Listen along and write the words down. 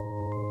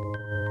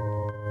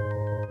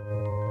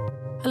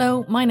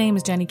Hello, my name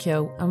is Jenny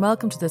Keogh and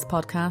welcome to this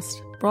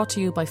podcast brought to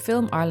you by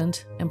Film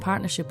Ireland in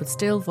partnership with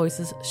Still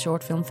Voices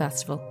Short Film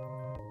Festival.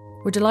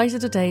 We're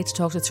delighted today to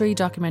talk to 3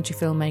 documentary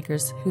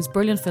filmmakers whose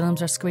brilliant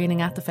films are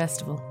screening at the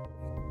festival.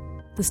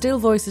 The Still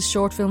Voices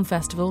Short Film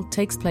Festival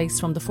takes place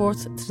from the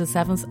 4th to the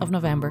 7th of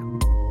November.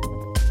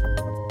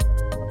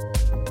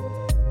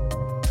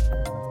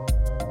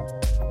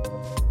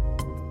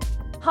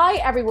 Hi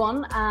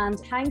everyone, and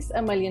thanks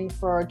a million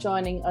for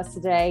joining us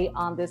today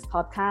on this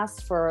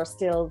podcast for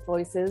Still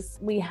Voices.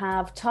 We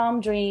have Tom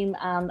Dream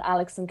and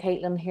Alex and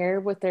Caitlin here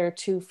with their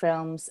 2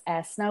 films,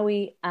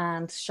 Snowy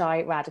and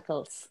Shy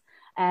Radicals.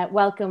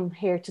 Welcome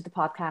here to the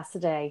podcast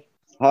today.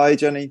 Hi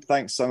Jenny,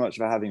 thanks so much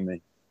for having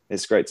me.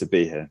 It's great to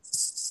be here.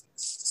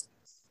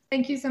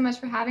 Thank you so much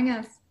for having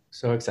us.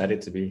 So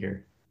excited to be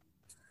here.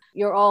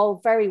 You're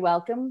all very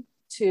welcome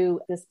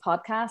to this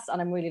podcast, and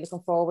I'm really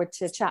looking forward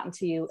to chatting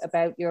to you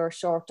about your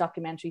short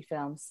documentary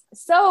films.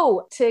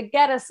 So to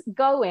get us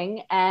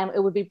going,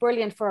 it would be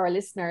brilliant for our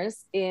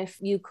listeners if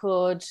you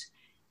could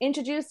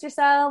introduce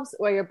yourselves,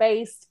 where you're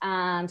based,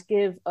 and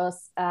give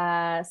us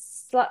a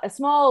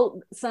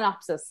small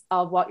synopsis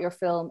of what your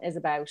film is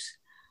about.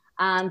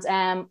 And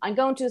I'm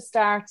going to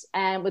start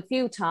with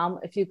you, Tom.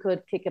 If you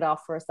could kick it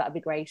off for us, that'd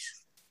be great.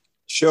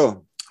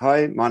 Sure.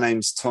 Hi, my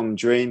name's Tom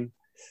Dream.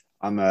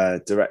 I'm a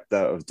director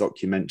of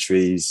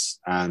documentaries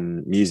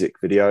and music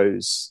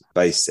videos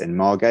based in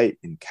Margate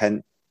in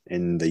Kent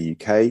in the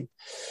UK.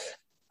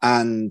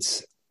 And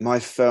my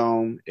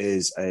film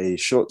is a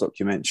short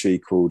documentary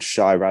called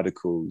Shy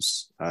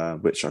Radicals,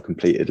 which I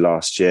completed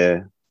last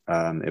year.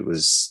 It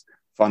was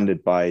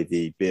funded by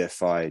the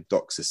BFI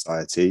Doc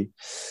Society.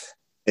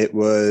 It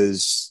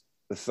was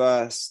the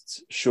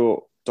first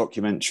short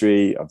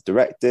documentary I've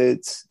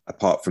directed,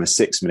 apart from a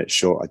 6-minute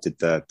short I did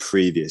the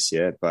previous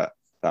year, but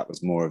that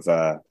was more of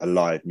a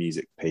live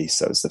music piece.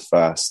 So it was the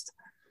first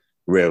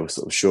real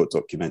sort of short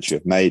documentary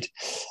I've made.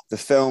 The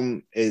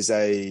film is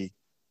a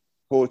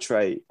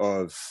portrait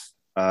of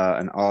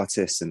an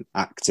artist and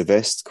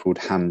activist called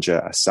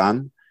Hamza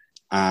Hassan,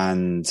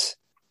 and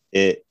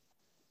it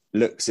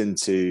looks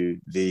into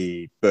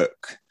the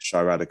book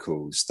Shy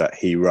Radicals that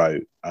he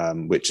wrote,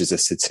 which is a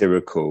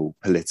satirical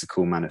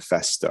political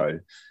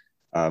manifesto,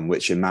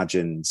 which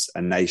imagines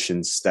a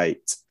nation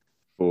state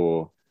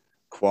for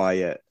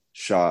quiet,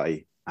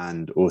 shy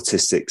and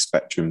autistic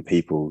spectrum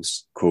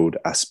peoples called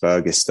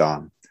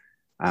Aspergistan.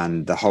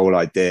 And the whole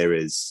idea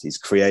is he's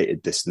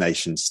created this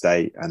nation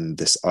state and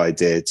this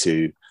idea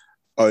to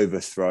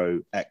overthrow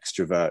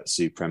extrovert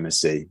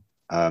supremacy.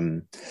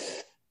 And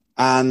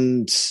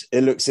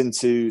it looks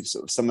into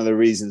sort of some of the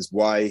reasons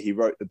why he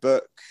wrote the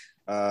book,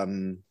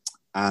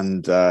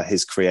 and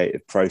his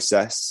creative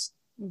process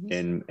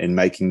in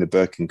making the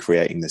book and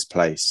creating this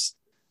place.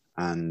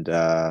 And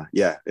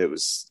it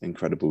was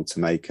incredible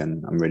to make,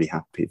 and I'm really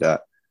happy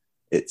that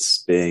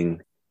it's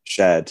being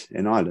shared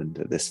in Ireland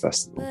at this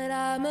festival.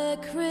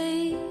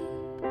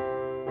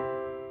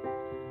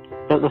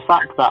 But the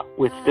fact that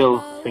we're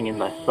still singing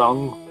this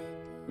song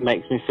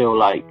makes me feel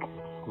like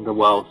the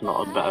world's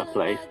not a better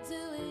place.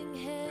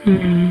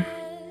 And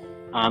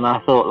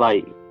I thought,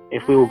 like,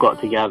 if we all got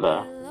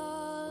together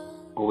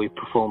or we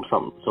performed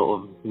some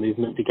sort of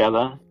movement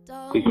together,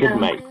 we could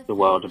make the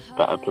world a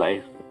better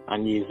place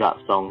and use that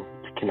song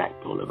to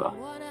connect all of us.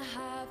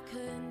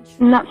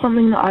 And that's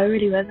something that I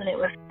really resonate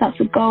with. That's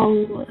a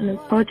goal and a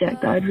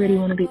project that I'd really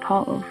want to be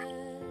part of.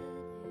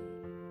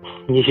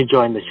 You should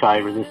join the Shy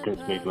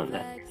Resistance movement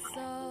then.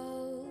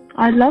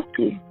 I'd love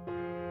to.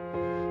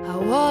 I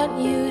want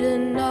you to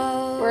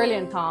know.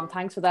 Brilliant, Tom.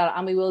 Thanks for that.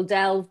 And we will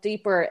delve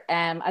deeper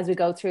as we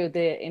go through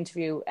the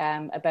interview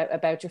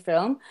about your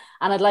film.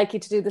 And I'd like you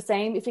to do the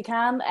same if you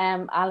can,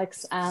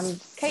 Alex and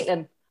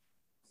Caitlin.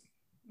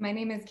 My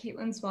name is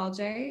Caitlin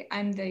Swalje.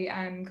 I'm the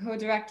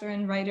co-director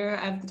and writer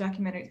of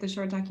the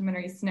short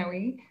documentary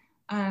Snowy.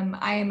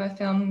 I am a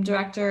film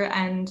director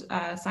and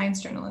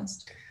science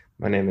journalist.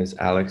 My name is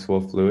Alex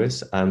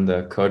Wolf-Lewis. I'm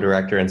the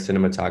co-director and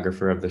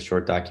cinematographer of the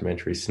short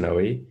documentary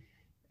Snowy.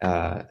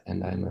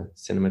 And I'm a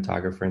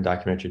cinematographer and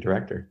documentary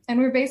director. And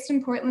we're based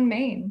in Portland,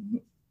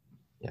 Maine.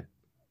 Yeah.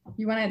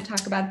 You want to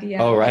talk about the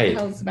right.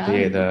 Hills about?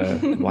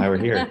 The why we're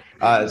here.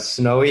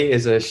 Snowy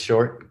is a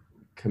short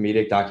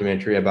comedic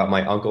documentary about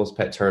my uncle's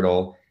pet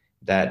turtle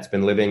that's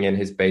been living in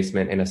his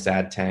basement in a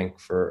sad tank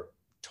for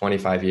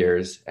 25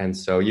 years. And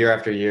so year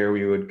after year,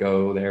 we would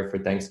go there for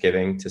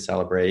Thanksgiving to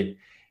celebrate.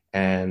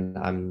 And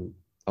I'm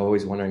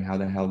always wondering how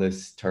the hell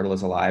this turtle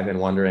is alive and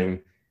wondering,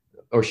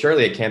 or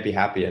surely it can't be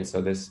happy. And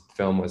so this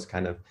film was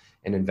kind of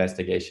an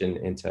investigation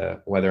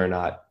into whether or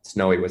not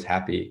Snowy was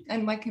happy.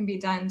 And what can be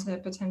done to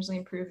potentially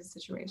improve the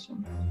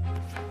situation.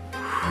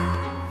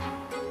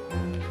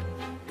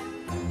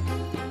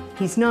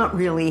 He's not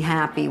really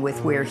happy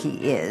with where he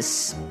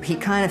is. He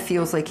kind of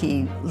feels like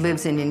he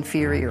lives in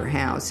inferior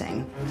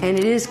housing. And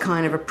it is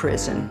kind of a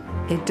prison.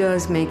 It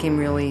does make him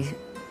really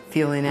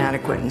feel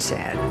inadequate and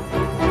sad.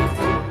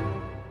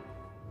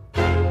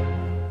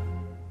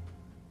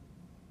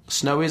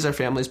 Snowy is our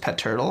family's pet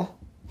turtle.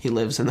 He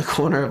lives in the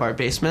corner of our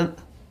basement.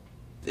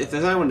 If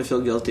there's anyone to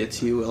feel guilty,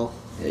 it's you, Will.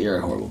 Yeah, you're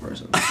a horrible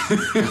person.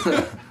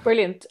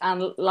 Brilliant.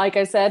 And like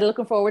I said,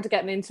 looking forward to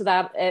getting into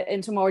that,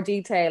 into more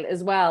detail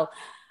as well.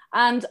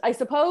 And I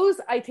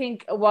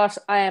think what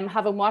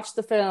having watched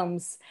the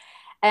films,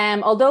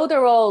 although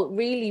they're all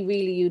really,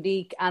 really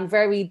unique and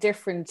very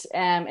different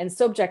in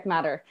subject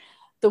matter,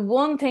 the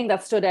one thing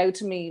that stood out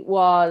to me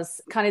was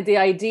kind of the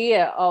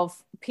idea of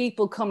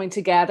people coming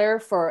together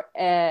for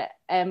a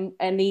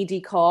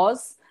needy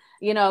cause,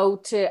 you know,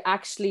 to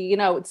actually, you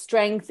know,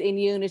 strength in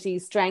unity,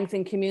 strength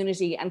in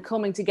community, and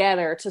coming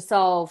together to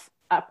solve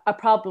a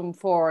problem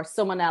for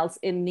someone else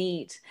in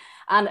need.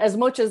 And as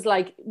much as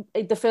like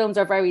the films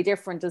are very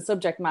different in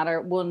subject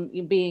matter, one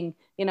being,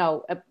 you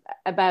know,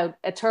 about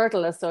a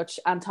turtle as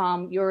such, and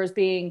Tom, yours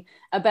being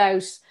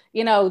about,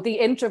 you know, the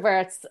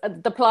introverts,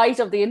 the plight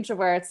of the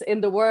introverts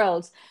in the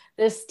world,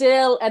 there's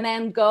still an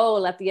end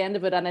goal at the end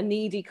of it and a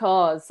needy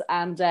cause.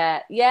 And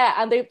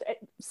and they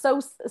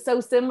so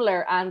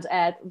similar and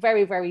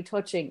very, very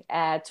touching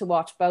to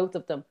watch both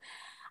of them.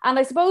 And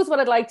I suppose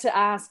what I'd like to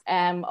ask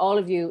all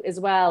of you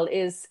as well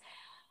is,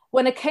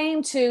 when it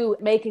came to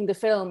making the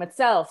film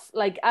itself,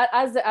 like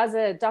as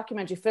a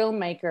documentary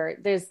filmmaker,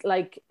 there's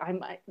like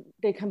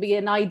there can be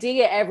an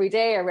idea every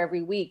day or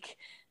every week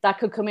that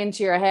could come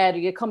into your head, or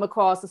you come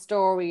across a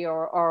story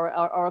or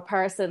a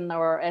person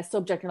or a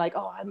subject, and you're like,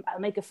 oh, I'll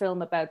make a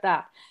film about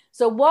that.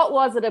 So what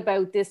was it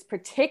about this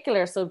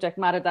particular subject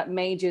matter that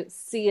made you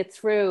see it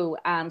through,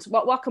 and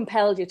what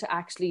compelled you to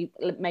actually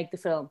make the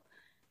film?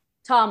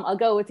 Tom, I'll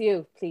go with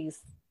you,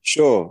 please.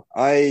 Sure.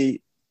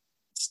 I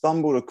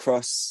stumbled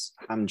across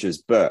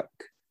Hamja's book,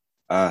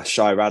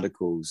 Shy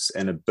Radicals,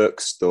 in a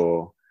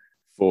bookstore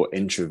for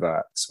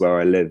introverts where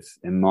I live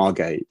in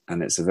Margate,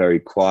 and it's a very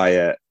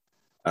quiet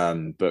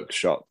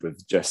bookshop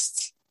with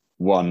just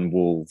one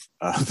wall.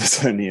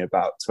 There's only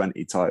about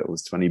 20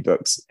 titles, 20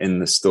 books in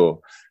the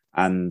store,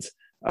 and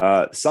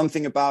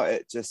something about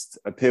it just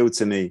appealed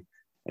to me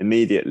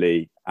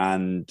immediately,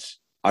 and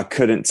I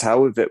couldn't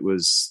tell if it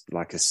was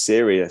like a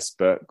serious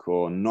book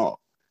or not.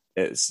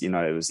 It's, you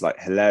know, it was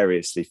like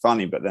hilariously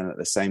funny, but then at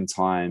the same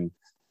time,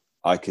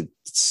 I could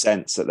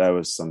sense that there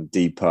was some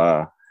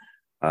deeper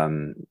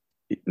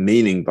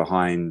meaning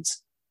behind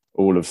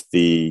all of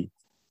the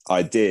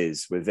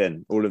ideas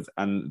within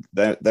and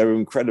there were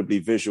incredibly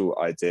visual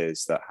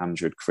ideas that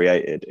Hamja had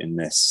created in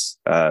this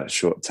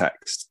short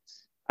text.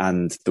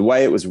 And the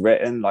way it was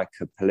written, like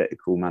a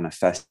political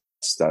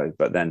manifesto,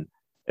 but then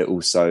it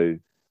also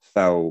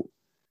felt,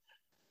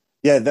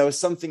 there was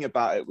something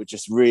about it which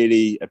just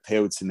really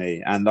appealed to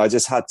me. And I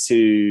just had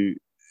to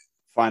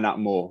find out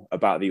more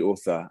about the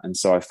author. And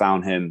so I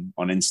found him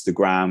on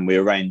Instagram. We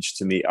arranged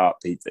to meet up.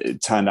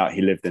 It turned out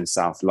he lived in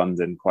South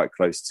London, quite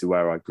close to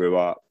where I grew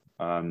up.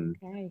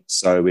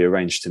 So we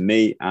arranged to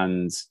meet,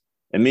 and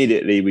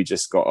immediately we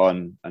just got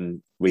on,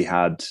 and we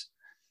had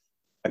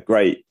a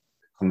great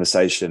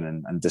conversation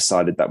and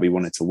decided that we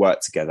wanted to work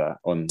together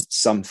on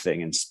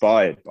something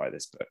inspired by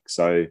this book.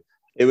 So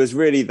it was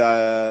really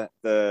that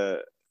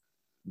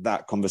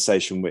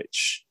conversation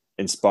which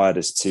inspired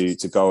us to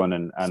go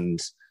on and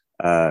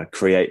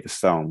create the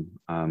film.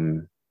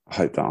 I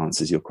hope that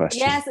answers your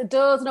question. Yes, it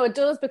does. No, it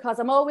does, because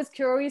I'm always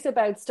curious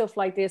about stuff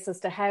like this as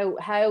to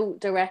how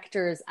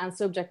directors and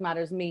subject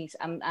matters meet,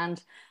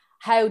 and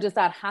how does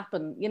that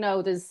happen? You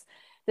know, there's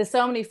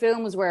so many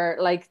films where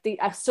like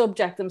a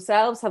subject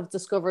themselves have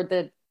discovered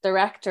the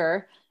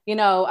director, you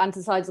know, and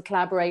decides to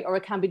collaborate, or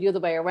it can be the other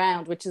way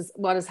around, which is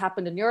what has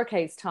happened in your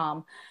case,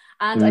 Tom.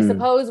 And I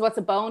suppose what's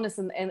a bonus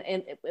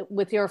in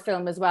with your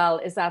film as well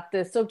is that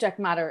the subject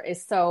matter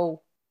is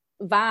so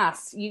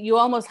vast. You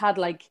almost had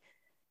like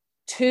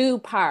two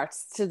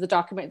parts to the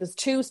document. There's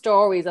two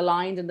stories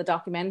aligned in the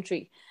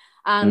documentary.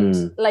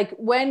 And like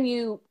when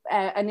you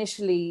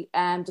initially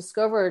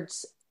discovered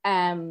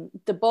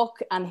the book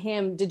and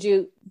him, did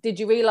you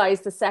realize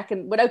the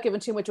second, without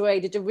giving too much away,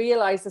 did you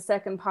realize the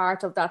second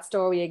part of that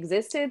story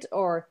existed,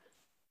 or?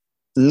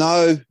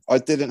 No, I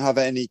didn't have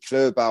any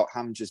clue about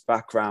Hamja's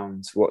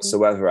background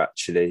whatsoever,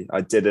 actually. I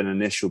did an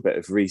initial bit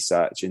of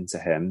research into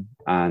him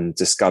and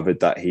discovered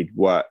that he'd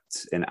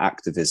worked in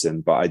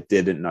activism, but I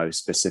didn't know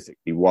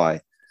specifically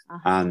why.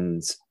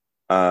 And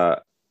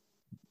that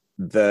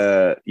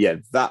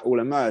all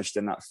emerged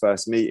in that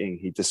first meeting.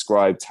 He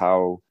described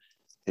how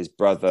his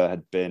brother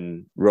had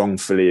been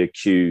wrongfully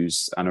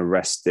accused and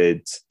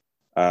arrested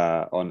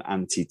on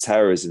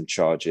anti-terrorism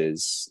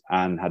charges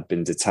and had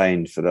been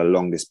detained for the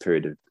longest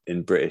period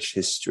in British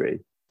history.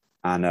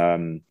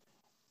 And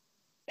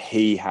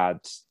he had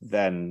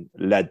then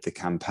led the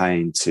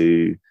campaign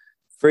to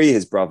free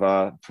his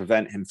brother,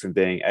 prevent him from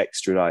being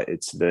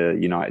extradited to the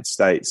United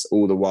States,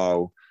 all the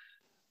while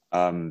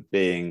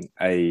being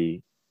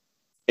a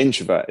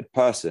introverted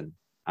person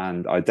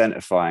and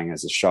identifying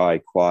as a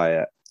shy,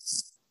 quiet,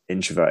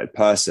 introverted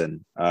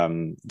person.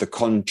 The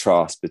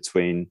contrast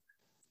between,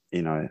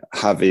 you know,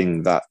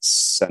 having that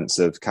sense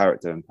of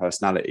character and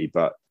personality,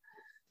 but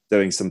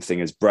doing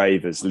something as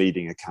brave as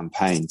leading a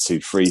campaign to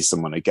free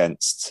someone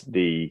against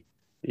the,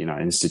 you know,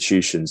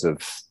 institutions of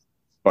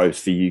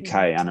both the UK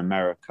and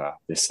America.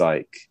 This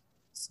like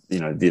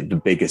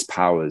the biggest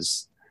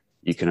powers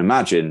you can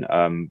imagine.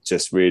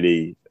 Just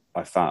really,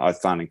 I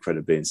found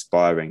incredibly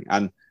inspiring,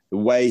 and the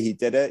way he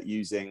did it,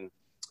 using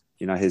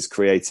his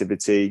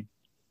creativity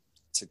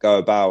to go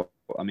about.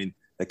 I mean,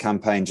 the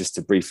campaign, just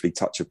to briefly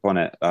touch upon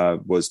it,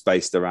 was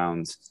based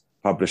around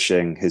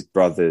publishing his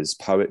brother's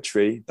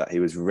poetry that he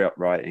was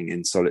writing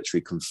in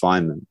solitary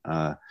confinement.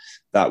 And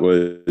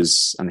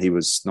he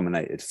was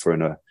nominated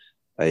for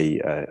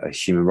a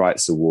Human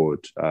Rights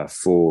Award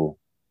for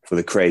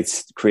the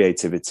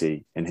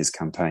creativity in his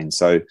campaign.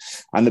 So,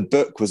 and the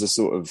book was a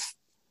sort of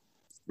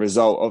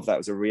result of that. It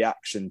was a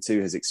reaction to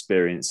his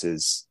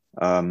experiences.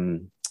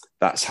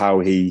 That's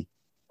how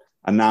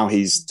and now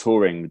he's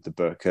touring with the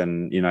book,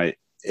 and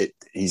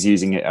he's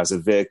using it as a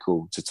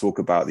vehicle to talk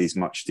about these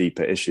much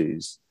deeper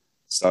issues.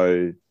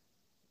 So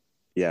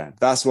yeah,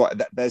 that's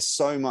what, there's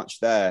so much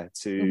there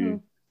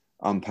to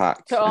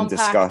unpack and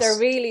discuss. There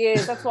really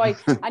is. That's why,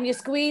 and you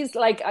squeeze,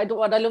 what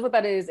I love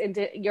about it is,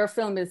 into your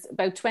film is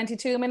about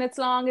 22 minutes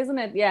long, isn't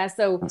it? Yeah.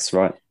 So that's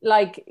right.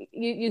 Like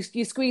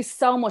you squeeze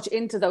so much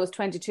into those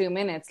 22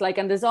 minutes,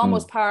 and there's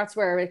almost parts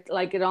where it's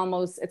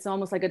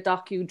almost like a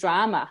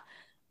docudrama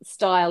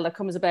style that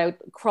comes about,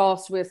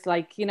 crossed with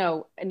a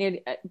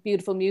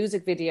beautiful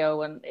music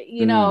video. And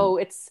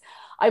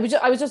I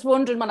was just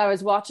wondering when I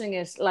was watching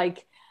it,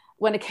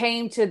 when it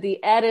came to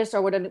the edit,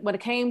 or when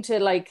it came to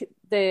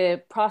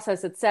the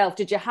process itself,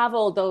 did you have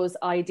all those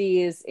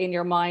ideas in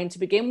your mind to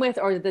begin with,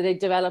 or did they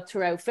develop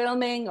throughout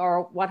filming,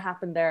 or what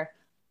happened there?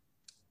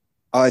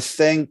 I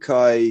think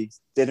I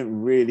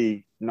didn't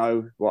really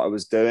know what I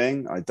was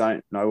doing. I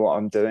don't know what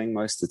I'm doing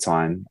most of the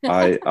time.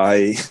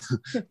 I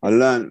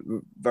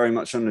learned very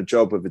much on the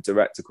job with a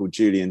director called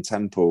Julian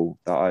Temple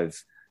that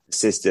I've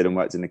assisted and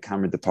worked in the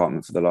camera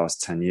department for the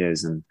last 10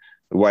 years. And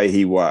the way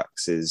he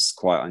works is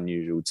quite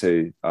unusual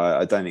too.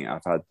 I don't think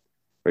I've had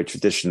very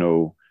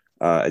traditional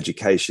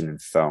education in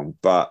film,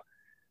 but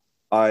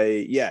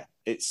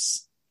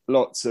it's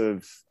lots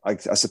of, I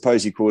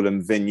suppose you call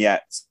them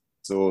vignettes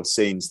or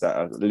scenes that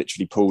are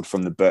literally pulled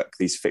from the book,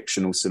 these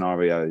fictional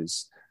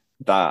scenarios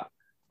that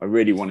I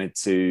really wanted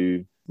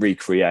to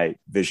recreate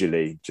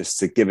visually, just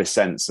to give a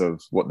sense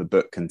of what the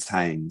book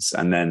contains,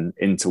 and then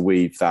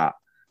interweave that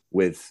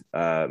with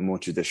more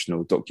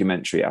traditional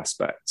documentary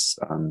aspects.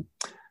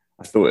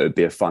 I thought it would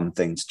be a fun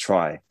thing to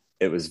try.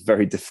 It was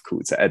very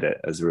difficult to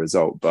edit as a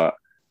result, but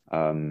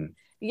I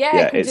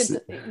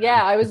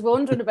was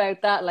wondering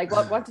about that.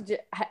 What did you?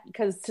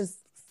 Because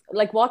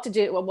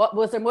what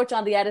was there much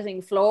on the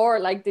editing floor?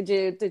 Did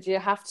you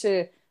have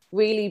to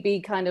really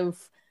be kind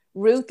of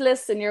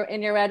ruthless in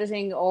your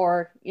editing,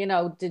 or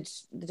did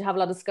you have a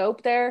lot of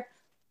scope there?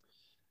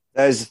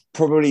 There's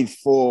probably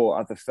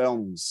 4 other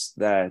films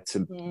there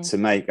to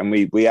make, and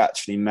we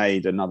actually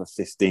made another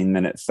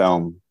 15-minute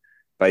film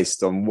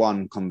based on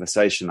one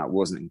conversation that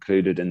wasn't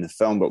included in the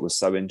film but was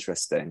so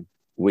interesting.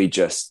 We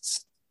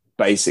just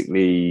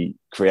basically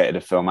created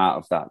a film out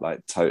of that,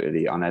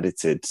 totally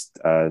unedited,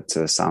 to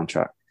a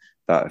soundtrack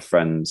that a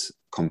friend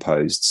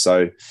composed.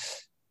 So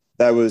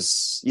it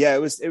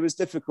was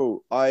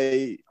difficult.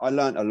 I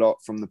learned a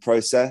lot from the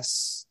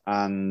process,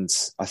 and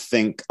I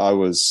think I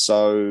was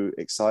so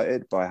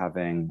excited by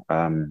having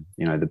the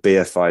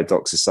BFI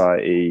Doc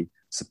Society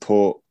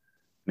support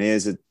me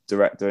as a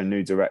director, a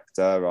new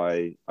director.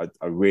 I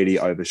really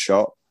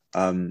overshot,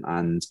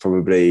 and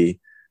probably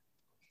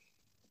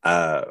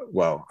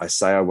I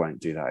say I won't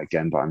do that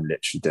again, but I'm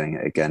literally doing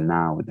it again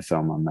now with the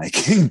film I'm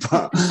making.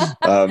 But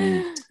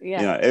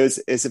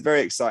it's a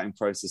very exciting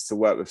process to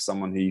work with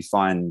someone who you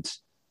find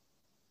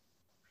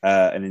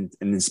an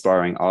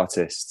inspiring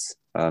artist.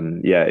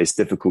 It's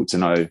difficult to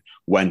know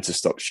when to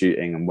stop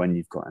shooting and when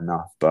you've got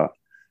enough, but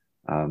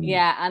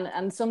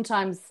and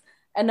sometimes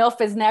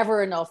enough is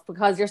never enough,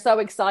 because you're so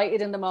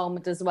excited in the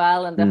moment as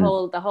well, and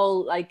the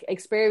whole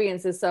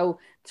experience is so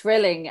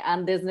thrilling,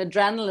 and there's an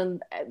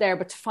adrenaline there.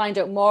 But to find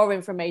out more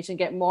information,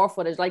 get more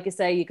footage, like you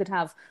say, you could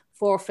have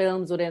 4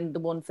 films within the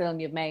one film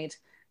you've made.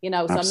 So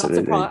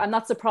absolutely. I'm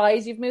not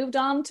surprised you've moved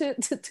on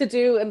to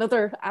do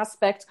another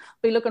aspect.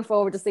 Be looking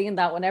forward to seeing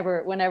that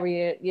whenever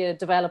you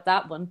develop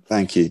that one.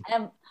 Thank you.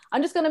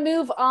 I'm just going to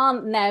move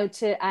on now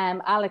to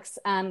Alex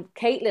and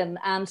Caitlin,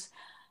 and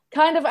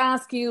kind of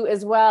ask you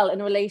as well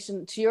in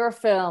relation to your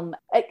film.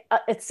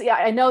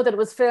 I know that it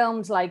was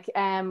filmed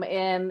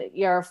in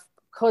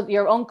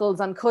your uncle's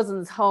and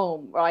cousin's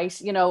home,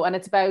 right? And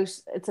it's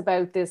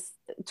about this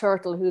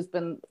turtle who's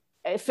been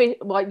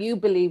what you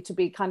believe to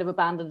be kind of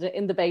abandoned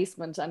in the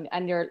basement,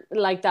 and you're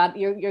like that.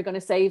 You're going to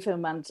save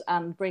him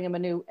and bring him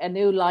a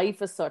new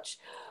life as such.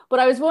 But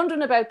I was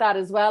wondering about that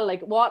as well.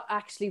 What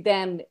actually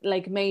then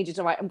made you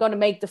to write, I'm going to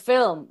make the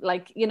film?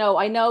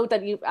 I know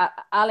that you,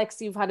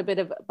 Alex, you've had a bit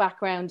of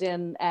background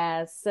in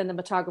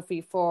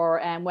cinematography for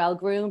Well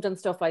Groomed and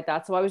stuff like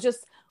that. So I was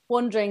just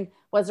wondering,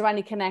 was there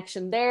any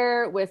connection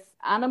there with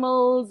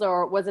animals,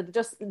 or did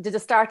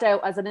it start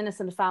out as an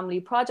innocent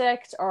family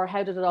project, or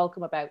how did it all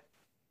come about?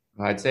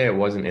 I'd say it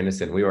wasn't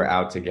innocent. We were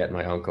out to get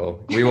my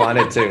uncle. We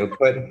wanted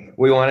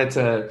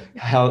to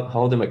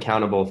hold him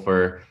accountable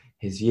for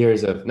his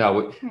years of,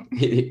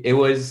 it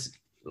was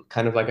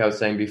kind of like I was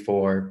saying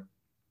before,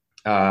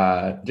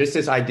 just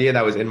this idea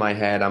that was in my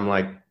head.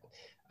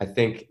 I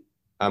think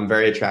I'm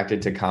very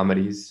attracted to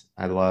comedies.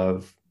 I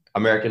love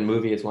American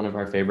Movie. It's one of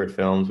our favorite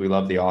films. We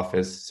love The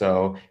Office.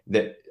 So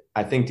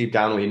I think deep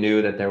down we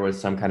knew that there was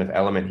some kind of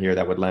element here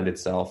that would lend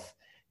itself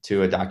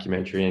to a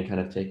documentary and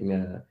kind of taking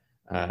a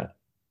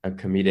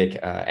comedic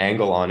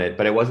angle on it.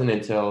 But it wasn't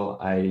until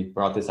I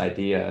brought this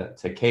idea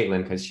to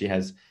Caitlin, because she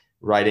has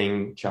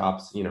writing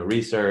chops,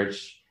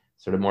 research,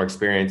 sort of more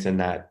experience in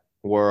that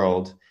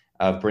world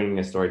of bringing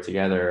a story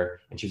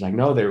together. And she's like,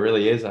 no, there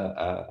really is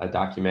a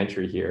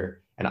documentary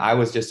here. And I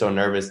was just so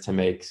nervous to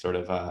make sort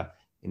of a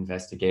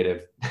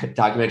investigative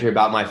documentary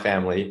about my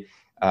family.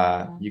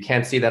 You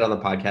can't see that on the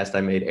podcast.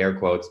 I made air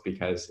quotes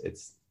because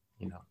it's,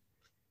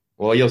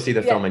 well, you'll see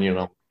the film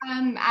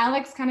and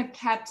Alex kind of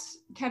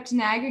kept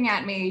nagging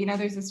at me,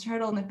 there's this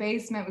turtle in the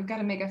basement, we've got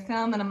to make a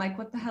film. And I'm like,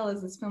 what the hell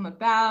is this film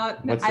about?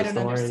 I don't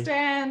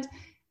understand.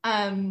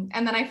 And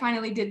then I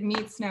finally did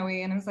meet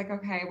Snowy, and I was like,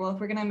 okay, well, if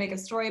we're going to make a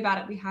story about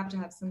it, we have to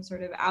have some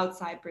sort of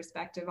outside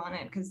perspective on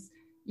it. Because,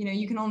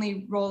 you can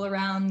only roll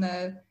around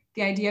the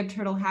idea of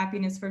turtle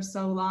happiness for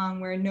so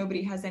long where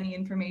nobody has any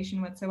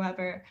information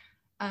whatsoever.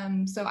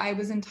 So I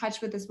was in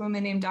touch with this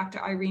woman named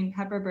Dr. Irene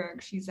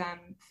Pepperberg. She's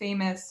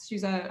famous.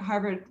 She's a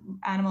Harvard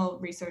animal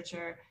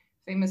researcher,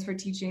 famous for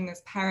teaching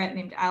this parrot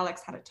named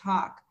Alex how to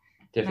talk.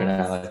 Different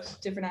Alex.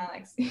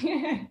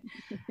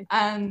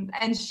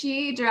 And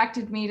she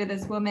directed me to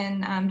this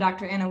woman,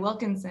 Dr. Anna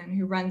Wilkinson,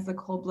 who runs the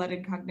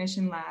Cold-Blooded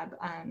Cognition Lab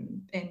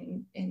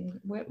in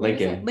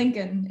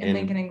Lincoln,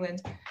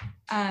 England.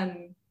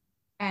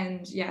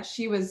 And yeah,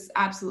 she was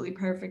absolutely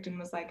perfect and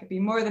was like, I'd be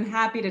more than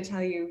happy to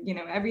tell you,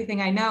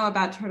 everything I know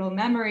about turtle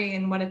memory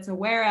and what it's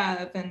aware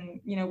of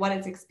and, what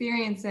it's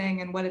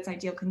experiencing and what its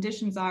ideal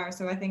conditions are.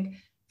 So I think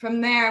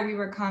from there, we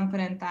were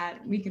confident that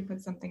we could put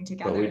something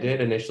together. But we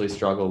did initially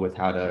struggle with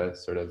how to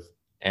sort of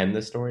end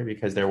the story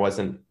because there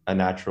wasn't a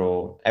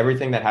natural,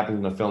 everything that happens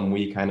in the film,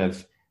 we kind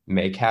of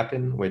make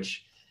happen,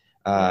 which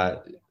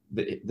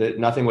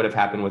nothing would have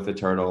happened with the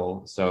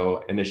turtle.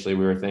 So initially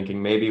we were thinking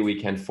maybe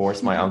we can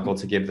force my uncle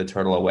to give the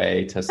turtle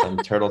away to some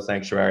turtle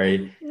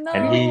sanctuary. No.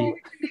 And he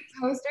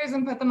posters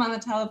and put them on the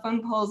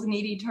telephone poles,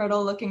 needy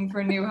turtle looking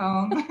for a new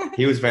home.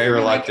 He was very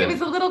reluctant. It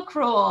was a little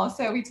cruel,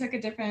 so we took a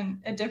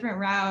different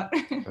route.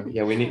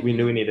 Yeah, we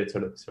knew we needed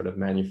to sort of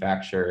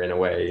manufacture in a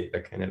way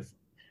the kind of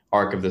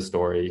arc of the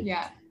story.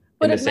 Yeah.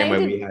 But in the same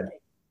way we had.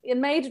 It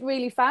made it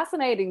really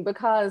fascinating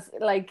because,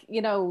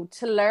 to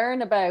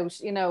learn about,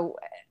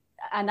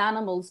 an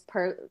animal's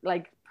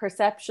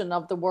perception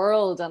of the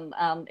world and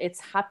its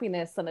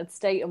happiness and its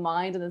state of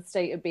mind and its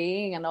state of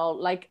being and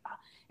all,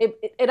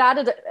 it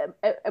added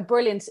a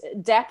brilliant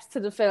depth to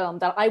the film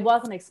that I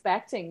wasn't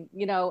expecting,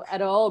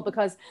 at all,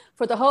 because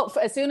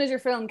as soon as your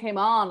film came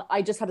on,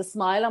 I just had a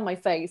smile on my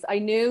face. I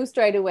knew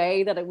straight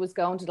away that it was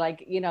going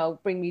to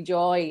bring me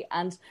joy.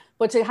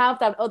 But to have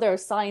that other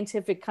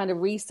scientific kind of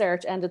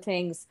research end of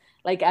things,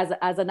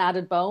 as an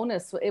added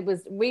bonus, it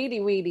was really,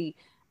 really,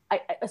 I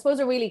suppose,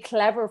 a really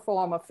clever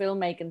form of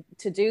filmmaking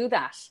to do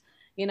that.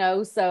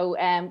 So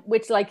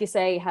which, like you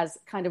say, has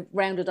kind of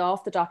rounded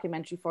off the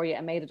documentary for you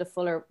and made it a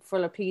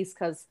fuller piece.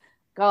 Because,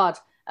 God,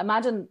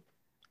 imagine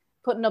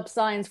putting up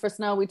signs for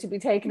Snowy to be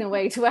taken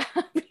away to a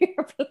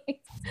happier place.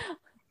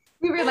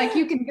 We were like,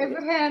 you can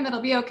visit him,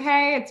 it'll be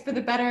okay. It's for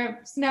the better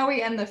of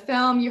Snowy and the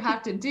film. You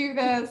have to do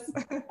this.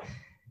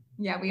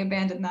 Yeah, we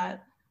abandoned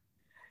that.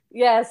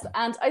 Yes,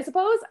 and I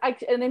suppose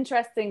an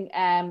interesting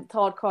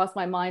thought crossed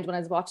my mind when I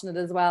was watching it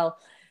as well,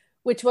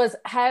 which was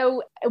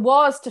how it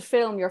was to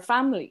film your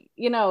family.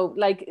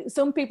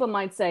 Some people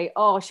might say,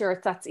 oh,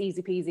 sure, that's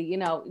easy peasy,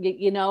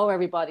 you know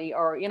everybody,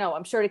 or,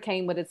 I'm sure it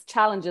came with its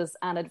challenges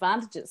and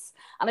advantages.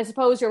 And I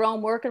suppose your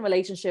own working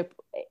relationship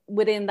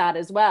within that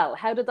as well.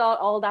 How did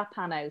all that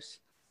pan out?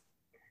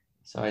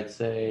 So I'd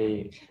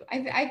say...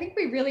 I think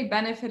we really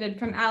benefited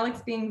from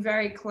Alex being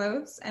very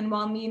close. And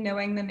while me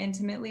knowing them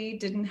intimately,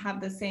 didn't have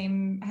the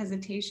same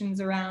hesitations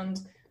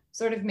around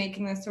sort of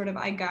making this sort of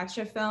I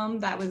gotcha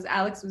film.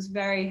 Alex was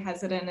very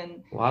hesitant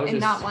and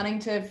not wanting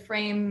to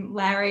frame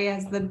Larry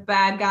as the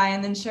bad guy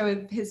and then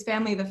show his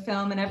family the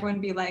film and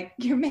everyone be like,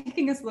 you're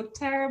making us look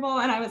terrible.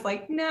 And I was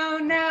like, no.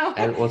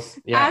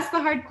 Ask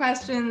the hard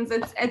questions.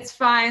 It's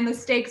fine. The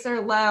stakes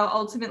are low.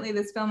 Ultimately,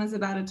 this film is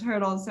about a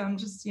turtle. So I'm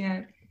just,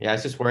 Yeah, I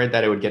was just worried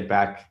that it would get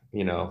back,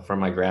 from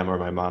my grandma or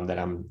my mom that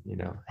I'm,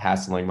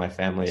 hassling my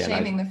family.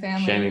 Shaming the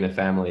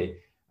family.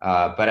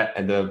 But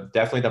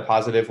definitely the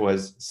positive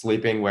was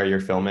sleeping where you're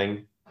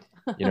filming.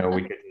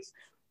 We could just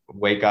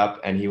wake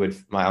up and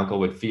my uncle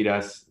would feed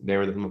us. They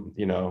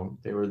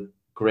were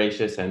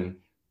gracious and,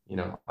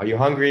 are you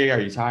hungry? Are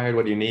you tired?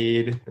 What do you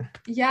need?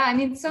 Yeah. I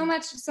mean, so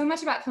much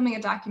about filming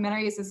a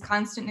documentary is this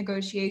constant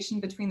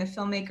negotiation between the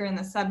filmmaker and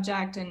the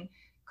subject and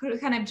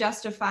kind of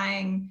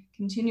justifying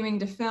continuing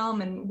to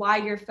film and why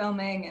you're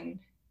filming and,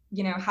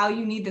 how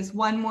you need this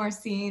one more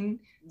scene.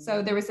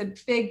 So there was a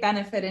big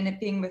benefit in it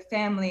being with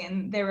family,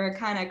 and they were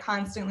kind of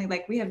constantly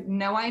like, we have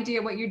no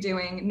idea what you're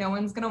doing. No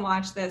one's going to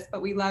watch this,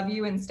 but we love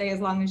you and stay as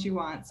long as you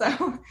want.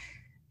 So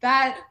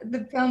that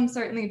the film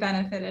certainly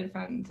benefited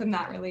from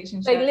that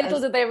relationship. Little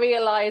did they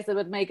realize it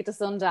would make it to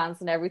Sundance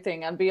and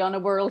everything and be on a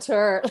world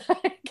tour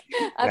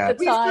at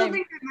the time.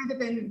 We still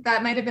think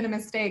that might have been a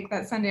mistake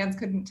that Sundance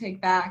couldn't take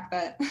back,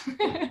 but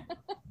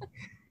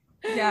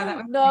yeah,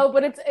 that was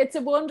but it's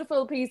a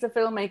wonderful piece of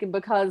filmmaking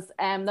because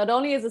not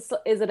only is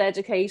it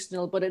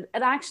educational, but it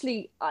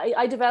actually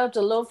I developed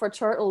a love for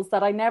turtles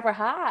that I never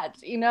had,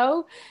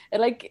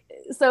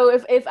 so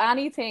if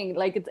anything,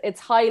 like it's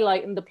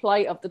highlighting the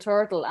plight of the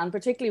turtle, and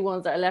particularly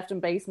ones that are left in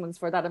basements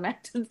for that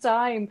amount of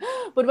time.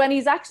 But when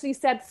he's actually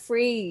set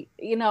free,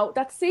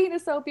 that scene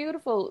is so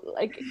beautiful,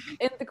 like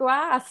in the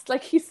grass,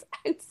 like he's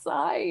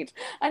outside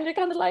and you're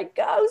kind of like,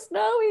 go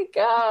Snowy,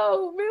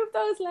 go, move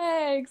those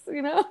legs,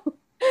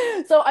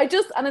 So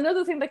and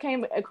another thing that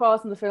came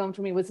across in the film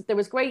for me was that there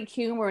was great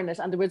humor in it,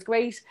 and there was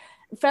great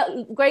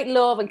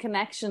love and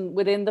connection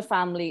within the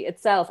family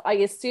itself. I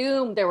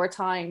assume there were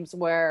times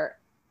where,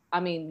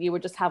 you were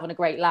just having a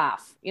great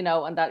laugh,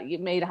 and that you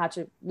may have had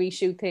to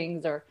reshoot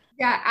things or.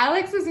 Yeah,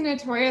 Alex is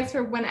notorious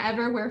for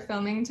whenever we're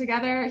filming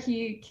together,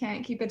 he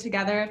can't keep it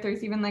together. If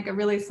there's even like a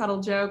really subtle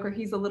joke or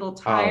he's a little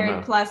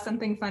tired, plus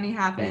something funny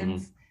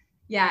happens. Mm-hmm.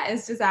 Yeah,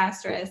 it's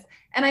disastrous.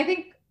 And I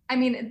think,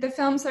 the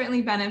film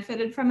certainly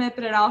benefited from it,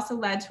 but it also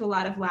led to a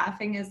lot of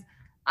laughing.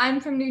 I'm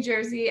from New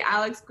Jersey.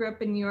 Alex grew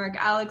up in New York.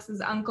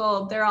 Alex's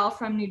uncle, they're all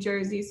from New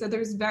Jersey. So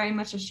there's very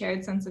much a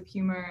shared sense of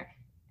humor.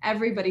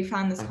 Everybody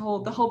found the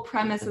whole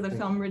premise of the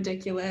film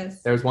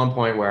ridiculous. There's one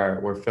point where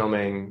we're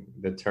filming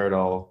the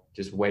turtle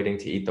just waiting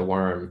to eat the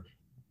worm.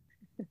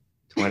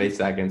 20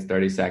 seconds,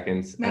 30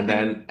 seconds.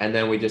 And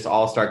then we just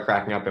all start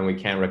cracking up and we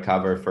can't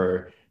recover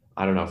for,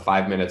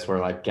 5 minutes. We're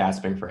like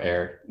gasping for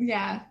air.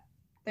 Yeah.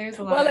 There's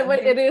a lot. Well,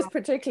 it is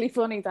particularly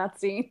funny, that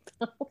scene.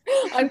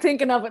 I'm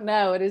thinking of it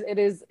now. It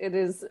is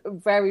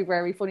very,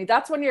 very funny.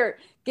 That's when you're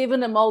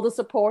giving him all the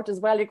support as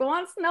well. You go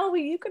on,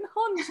 Snowy, you can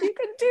hunt, you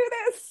can do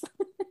this.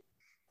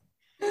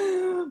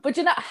 But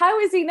how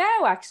is he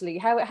now? Actually,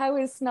 how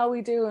is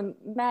Snowy doing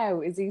now?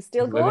 Is he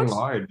still good? Living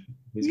large.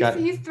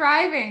 He's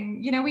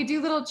thriving. We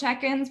do little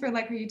check-ins for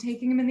like, are you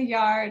taking him in the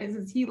yard? Is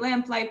his heat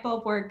lamp light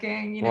bulb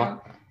working?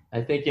 Well,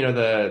 I think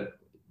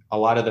a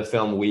lot of the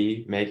film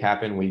we make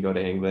happen. We go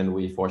to England,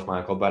 we force my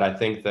uncle, but I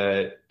think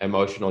the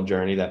emotional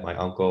journey that my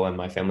uncle and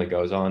my family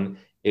goes on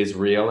is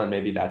real, and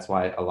maybe that's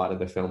why a lot of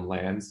the film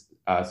lands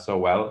so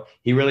well.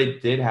 He really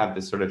did have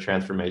this sort of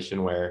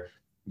transformation where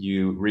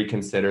you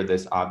reconsider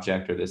this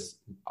animal.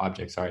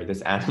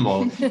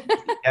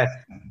 Yes,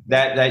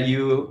 that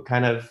you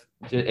kind of,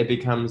 it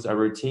becomes a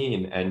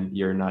routine and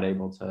you're not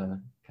able to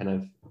kind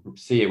of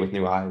see it with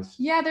new eyes.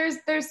 Yeah,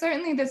 there's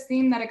certainly this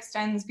theme that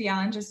extends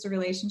beyond just a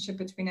relationship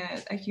between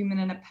a human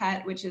and a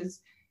pet, which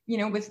is,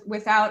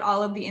 without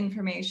all of the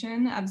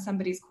information of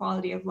somebody's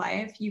quality of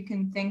life, you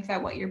can think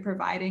that what you're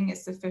providing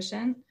is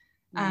sufficient.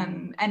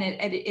 And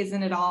it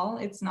isn't at all.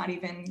 It's not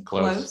even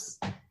close.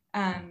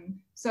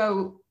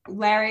 So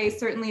Larry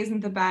certainly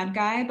isn't the bad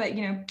guy, but,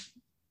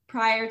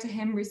 prior to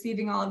him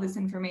receiving all of this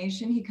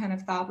information, he kind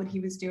of thought what he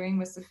was doing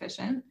was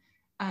sufficient.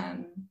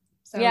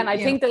 And I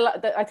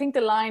think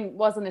the line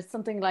wasn't it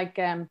something like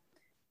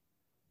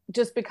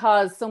just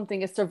because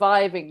something is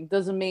surviving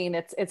doesn't mean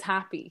it's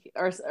happy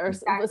or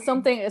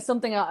exactly.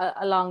 something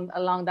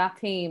along that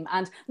theme.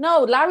 And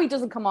no, Larry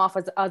doesn't come off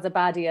as a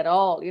baddie at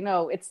all.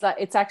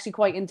 It's actually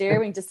quite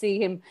endearing to see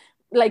him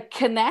like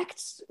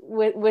connect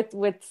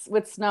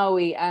with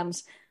Snowy,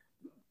 and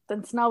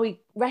then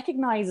Snowy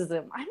recognizes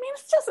him.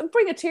 It's just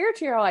bring a tear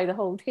to your eye, the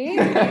whole thing.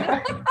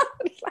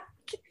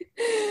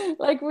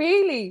 Like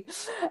really.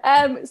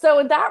 So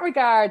in that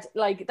regard,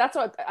 like that's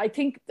what I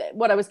think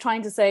what I was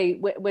trying to say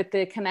with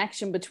the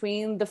connection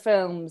between the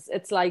films.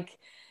 It's like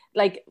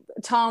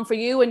Tom, for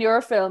you and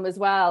your film as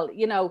well,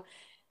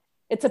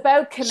 it's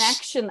about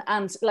connection,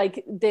 and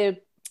like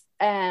the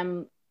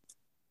Hamja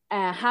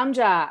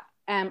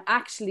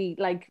actually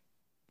like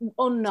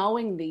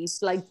unknowingly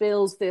like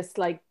builds this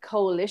like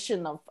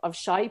coalition of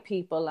shy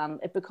people, and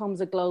it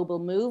becomes a global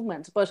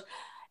movement. But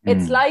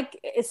it's like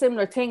a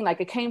similar thing, like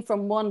it came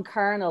from one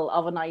kernel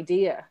of an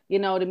idea, you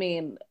know what I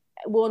mean?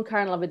 One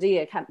kernel of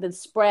idea that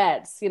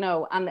spreads,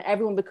 and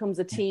everyone becomes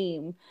a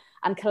team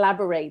and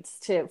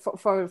collaborates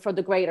for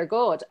the greater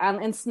good.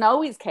 And in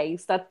Snowy's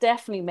case, that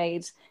definitely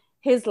made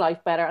his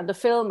life better. And the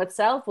film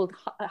itself will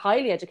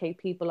highly educate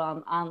people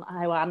on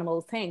how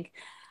animals think.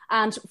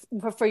 And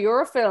for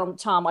your film,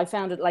 Tom, I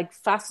found it like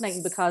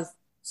fascinating because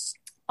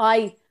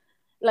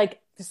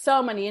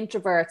so many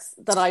introverts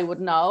that I would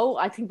know.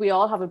 I think we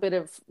all have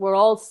we're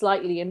all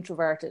slightly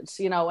introverted,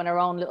 in our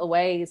own little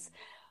ways.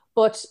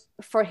 But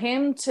for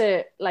him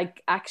to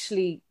like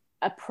actually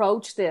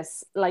approach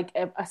this like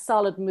a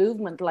solid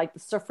movement, like the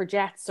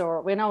suffragettes,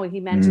 or he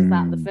mentions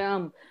that in the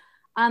film,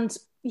 and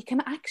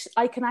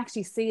I can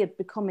actually see it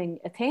becoming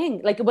a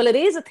thing. Like, well, it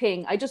is a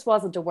thing. I just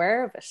wasn't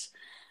aware of it.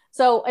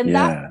 So in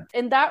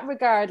that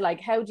regard,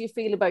 like, how do you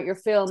feel about your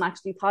film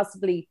actually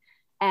possibly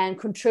and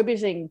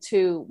contributing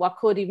to what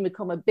could even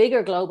become a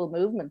bigger global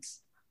movement?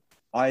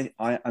 I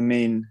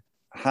mean,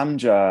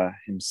 Hamja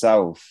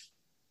himself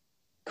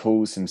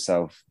calls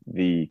himself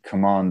the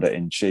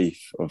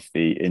commander-in-chief of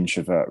the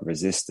introvert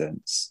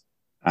resistance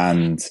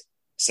and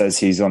says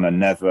he's on a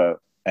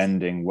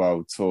never-ending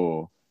world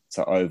tour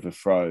to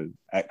overthrow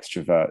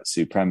extrovert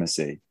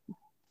supremacy.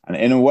 And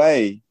in a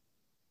way,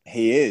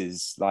 he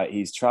is, like,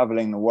 he's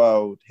traveling the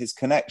world. His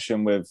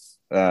connection with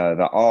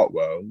the art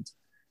world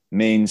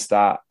means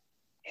that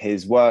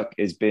his work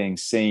is being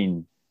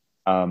seen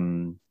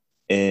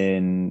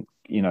in,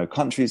 you know,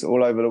 countries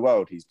all over the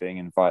world. He's being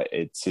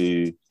invited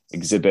to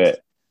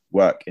exhibit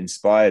work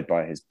inspired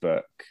by his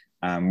book.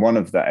 And one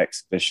of the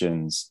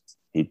exhibitions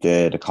he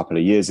did a couple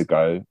of years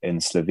ago in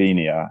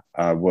Slovenia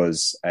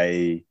was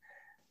it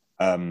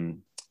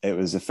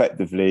was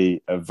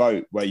effectively a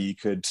vote where you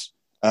could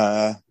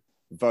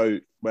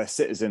vote, where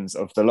citizens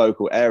of the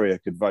local area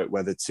could vote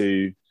whether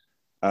to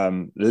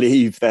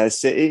leave their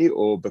city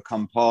or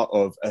become part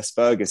of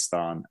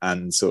Esbergistan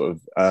and sort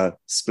of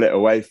split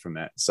away from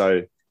it.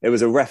 So it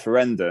was a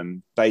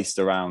referendum based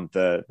around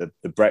the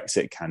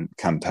Brexit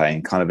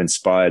campaign, kind of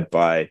inspired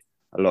by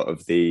a lot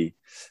of the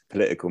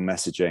political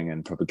messaging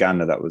and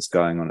propaganda that was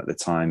going on at the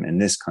time in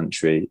this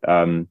country.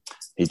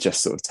 He'd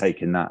just sort of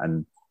taken that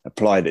and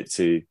applied it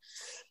to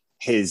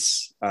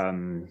his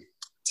idea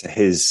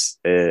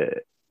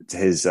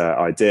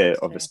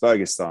of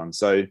Esbergistan.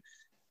 So,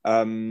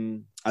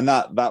 and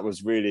that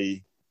was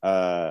really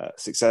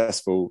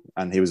successful,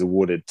 and he was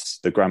awarded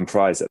the grand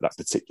prize at that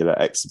particular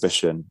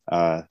exhibition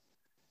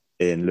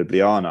in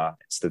Ljubljana,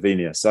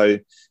 Slovenia. So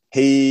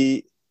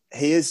he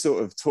is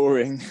sort of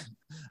touring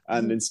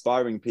and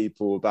inspiring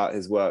people about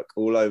his work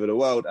all over the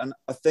world. And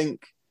I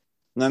think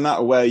no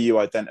matter where you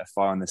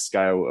identify on the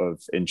scale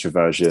of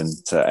introversion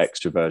to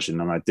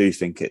extroversion, and I do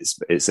think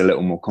it's a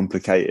little more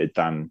complicated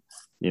than,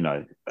 you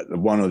know,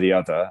 one or the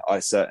other. I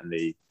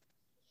certainly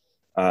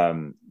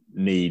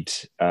need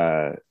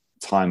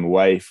time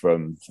away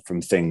from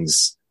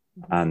things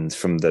and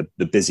from the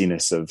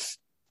busyness of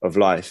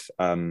life,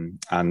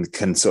 and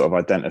can sort of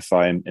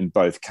identify in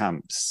both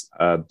camps.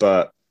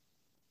 But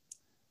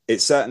it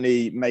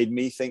certainly made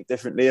me think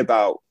differently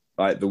about,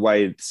 like, the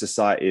way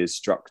society is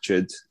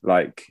structured.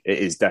 Like, it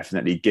is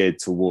definitely geared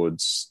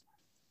towards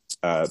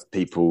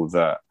people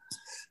that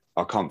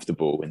are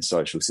comfortable in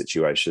social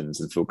situations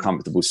and feel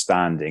comfortable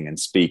standing and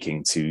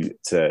speaking to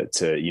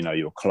you know,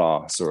 your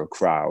class or a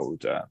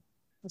crowd.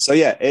 So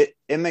yeah,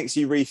 it makes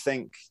you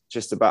rethink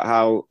just about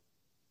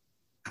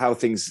how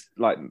things,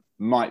 like,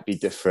 might be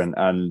different,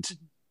 and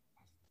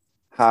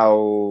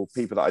how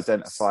people that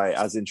identify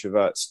as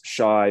introverts,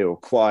 shy or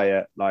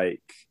quiet,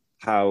 like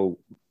how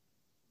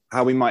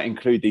we might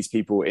include these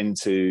people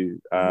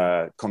into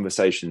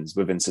conversations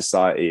within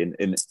society, and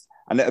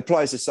it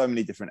applies to so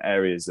many different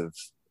areas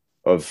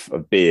of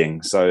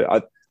being.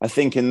 So I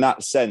think in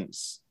that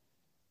sense,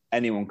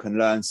 anyone can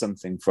learn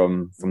something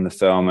from the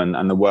film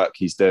and the work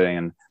he's doing,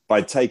 and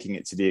by taking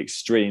it to the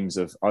extremes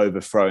of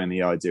overthrowing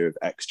the idea of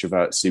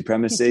extrovert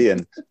supremacy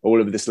and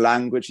all of this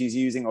language he's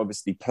using,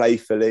 obviously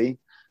playfully,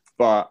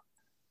 but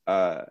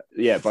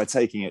by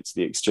taking it to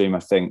the extreme,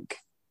 I think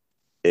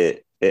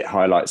it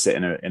highlights it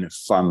in a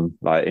fun,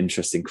 like,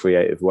 interesting,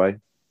 creative way.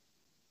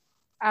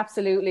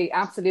 Absolutely,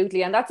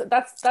 and that's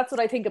what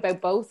I think about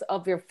both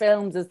of your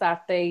films, is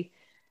that they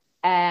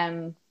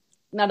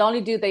not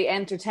only do they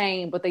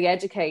entertain, but they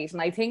educate.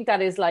 And I think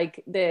that is,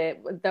 like,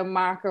 the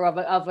marker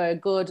of a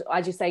good,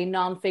 as you say,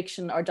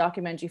 non-fiction or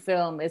documentary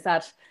film, is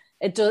that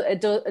it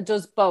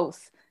does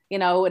both. You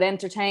know, it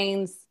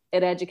entertains,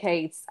 it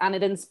educates, and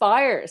it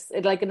inspires.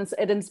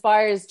 It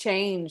inspires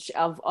change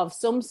of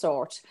some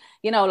sort.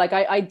 You know, like,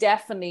 I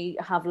definitely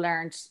have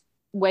learned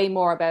way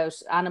more about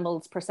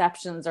animals'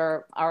 perceptions,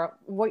 or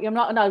what you're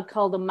not allowed to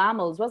call them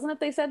mammals, wasn't it?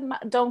 They said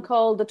don't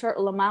call the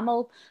turtle a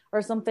mammal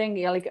or something,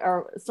 you know, like,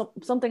 or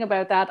something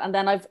about that. And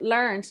then I've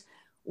learned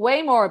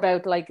way more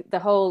about, like,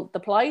 the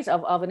plight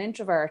of an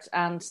introvert,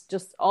 and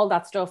just all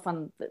that stuff,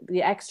 and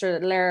the extra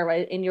layer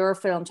in your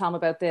film, Tom,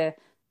 about that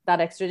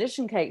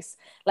extradition case.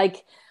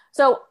 Like,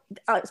 so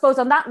I suppose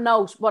on that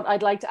note, what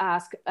I'd like to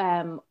ask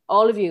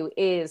all of you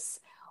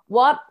is,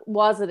 what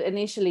was it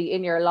initially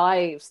in your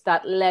lives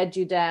that led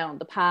you down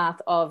the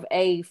path of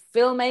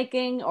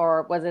filmmaking,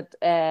 or was it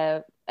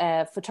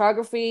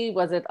photography?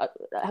 Was it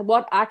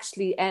what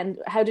actually, and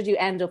how did you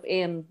end up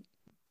in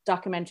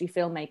documentary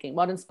filmmaking?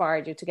 What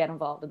inspired you to get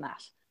involved in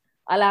that?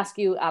 I'll ask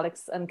you,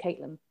 Alex and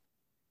Caitlin.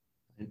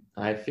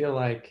 I feel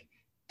like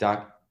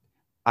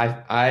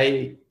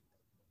I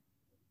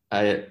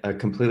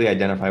completely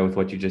identify with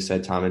what you just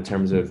said, Tom, in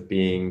terms of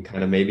being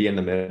kind of maybe in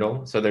the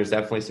middle. So there's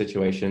definitely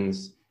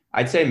situations,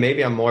 I'd say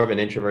maybe I'm more of an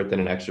introvert than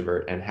an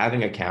extrovert, and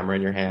having a camera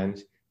in your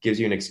hand gives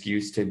you an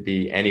excuse to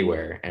be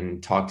anywhere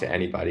and talk to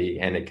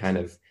anybody. And it kind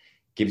of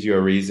gives you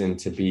a reason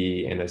to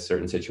be in a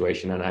certain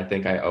situation. And I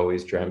think I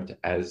always dreamt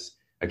as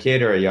a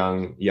kid or a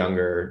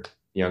younger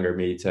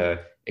me to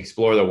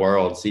explore the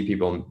world, see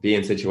people, be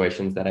in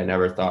situations that I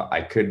never thought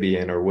I could be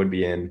in or would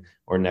be in,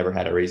 or never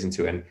had a reason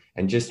to.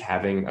 And just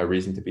having a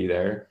reason to be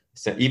there.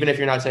 So even if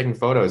you're not taking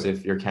photos,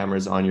 if your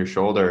camera's on your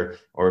shoulder,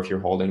 or if you're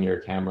holding your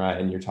camera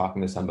and you're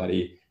talking to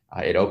somebody,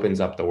 it opens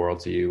up the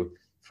world to you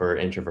for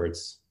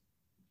introverts.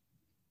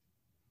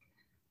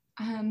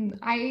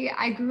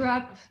 I grew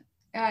up.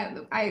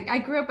 I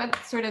grew up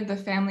at sort of the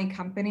family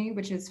company,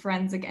 which is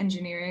forensic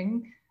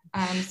engineering.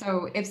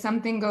 So if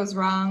something goes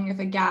wrong, if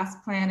a gas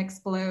plant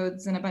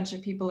explodes and a bunch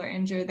of people are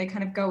injured, they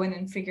kind of go in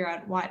and figure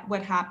out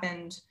what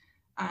happened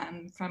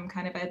from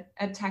kind of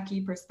a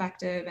techie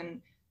perspective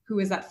and who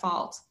is at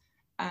fault.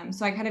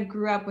 So I kind of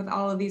grew up with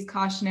all of these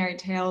cautionary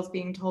tales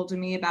being told to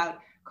me about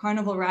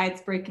carnival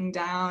rides breaking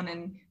down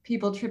and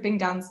people tripping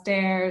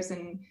downstairs.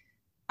 And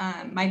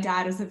my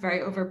dad is a very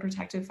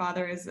overprotective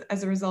father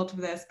as a result of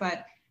this,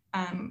 but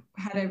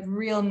had a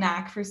real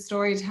knack for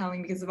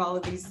storytelling because of all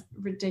of these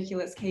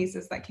ridiculous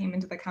cases that came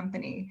into the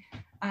company.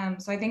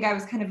 So I think I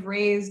was kind of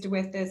raised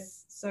with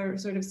this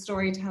sort of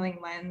storytelling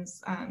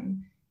lens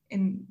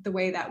in the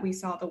way that we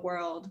saw the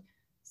world.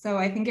 So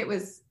I think it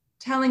was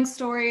telling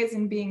stories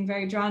and being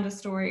very drawn to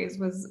stories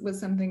was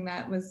something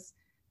that was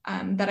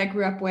that I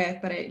grew up with.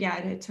 But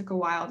it took a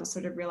while to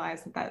sort of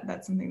realize that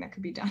that's something that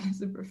could be done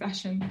as a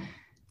profession.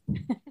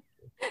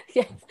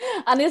 Yes,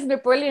 and isn't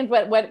it brilliant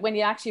when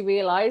you actually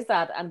realize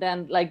that, and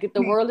then like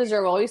the world is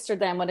your oyster.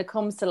 Then when it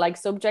comes to like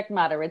subject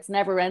matter, it's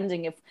never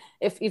ending.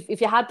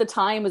 If you had the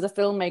time as a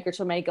filmmaker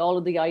to make all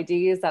of the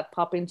ideas that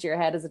pop into your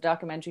head as a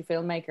documentary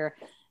filmmaker,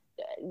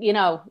 you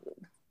know,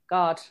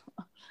 God.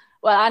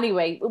 Well,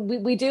 anyway,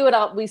 we do it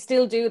all. We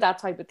still do that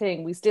type of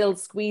thing. We still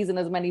squeeze in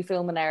as many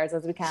film and hours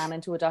as we can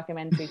into a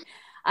documentary.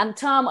 And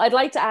Tom, I'd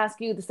like to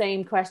ask you the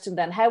same question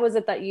then. How was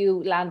it that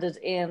you landed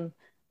in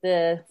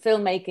the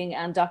filmmaking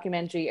and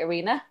documentary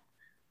arena?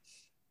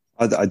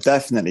 I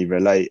definitely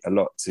relate a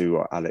lot to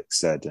what Alex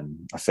said,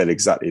 and I feel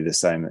exactly the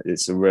same.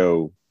 It's a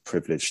real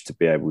privilege to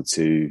be able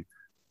to,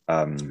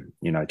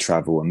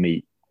 travel and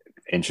meet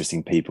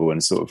interesting people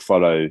and sort of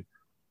follow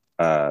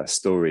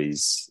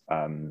stories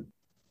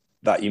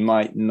that you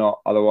might not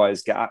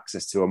otherwise get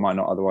access to or might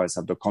not otherwise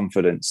have the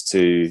confidence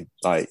to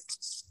like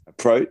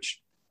approach.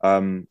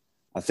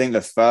 I think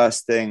the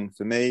first thing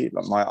for me,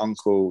 like my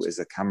uncle is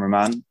a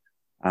cameraman.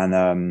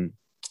 And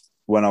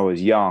when I was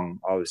young,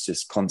 I was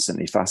just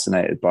constantly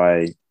fascinated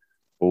by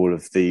all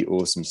of the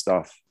awesome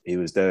stuff he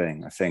was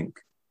doing. I think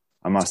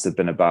I must have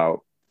been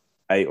about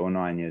 8 or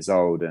 9 years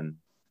old. And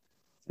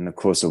in the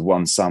course of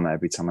one summer,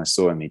 every time I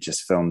saw him, he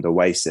just filmed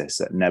Oasis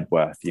at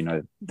Nebworth,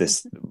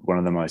 this one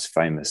of the most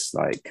famous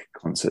like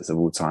concerts of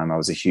all time. I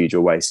was a huge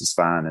Oasis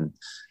fan. And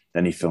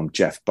then he filmed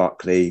Jeff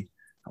Buckley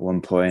at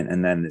one point.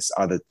 And then this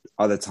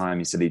other time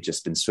he said he'd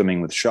just been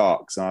swimming with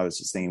sharks. And I was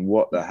just thinking,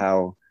 what the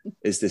hell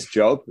is this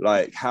job?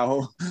 Like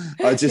how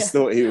I just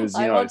thought he was,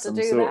 some sort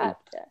of,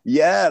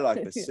 like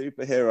a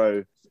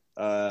superhero.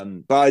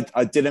 But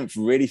I didn't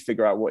really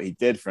figure out what he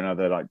did for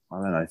another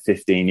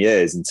 15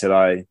 years until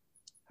I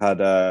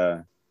had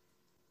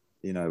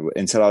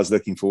until I was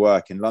looking for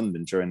work in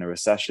London during the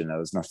recession. There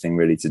was nothing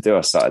really to do.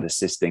 I started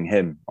assisting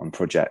him on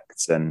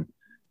projects and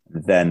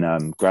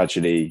then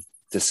gradually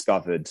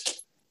discovered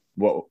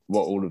what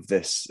all of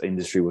this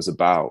industry was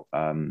about.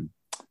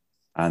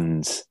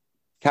 And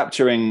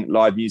capturing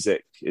live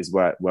music is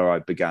where I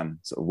began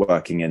sort of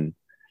working in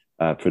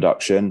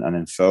production and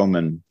in film,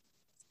 and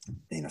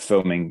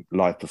filming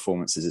live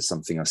performances is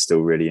something I still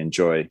really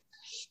enjoy.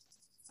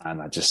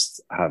 And I just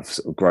have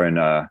sort of grown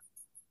a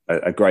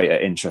greater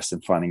interest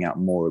in finding out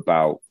more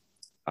about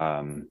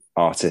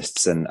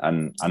artists and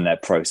their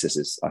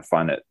processes. I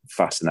find it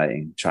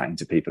fascinating chatting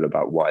to people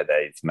about why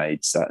they've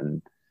made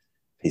certain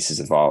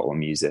pieces of art or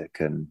music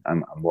and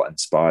what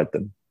inspired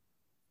them.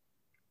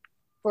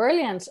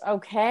 Brilliant.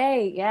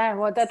 Okay. Yeah.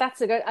 Well,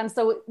 that's a good. And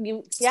so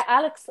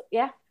Alex.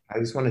 Yeah. I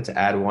just wanted to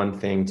add one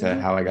thing to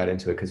how I got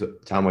into it, because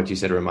Tom, what you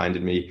said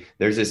reminded me.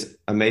 There's this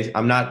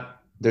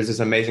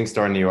amazing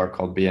store in New York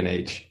called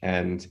B&H,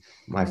 and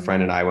my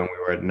friend and I, when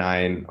we were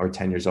 9 or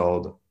 10 years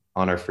old,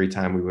 on our free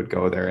time, we would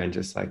go there and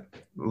just like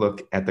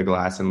look at the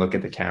glass and look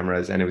at the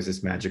cameras, and it was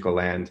this magical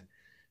land.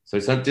 So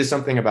it's just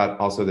something about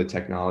also the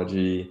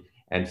technology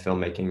and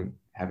filmmaking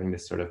having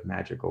this sort of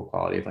magical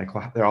quality of like,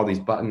 wow, there are all these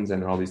buttons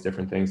and there are all these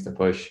different things to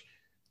push.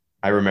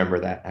 I remember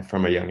that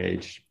from a young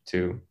age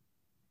too.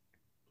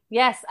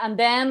 Yes, and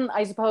then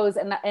I suppose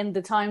in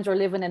the times we're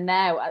living in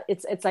now,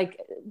 it's like,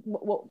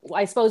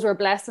 I suppose we're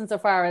blessed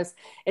insofar as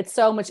it's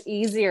so much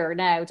easier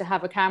now to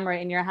have a camera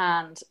in your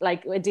hand,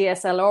 like a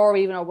DSLR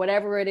even, or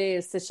whatever it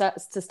is,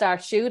 to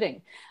start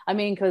shooting. I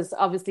mean, because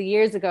obviously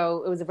years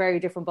ago it was a very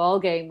different ball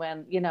game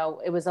when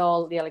it was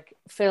all like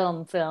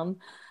film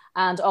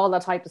and all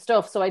that type of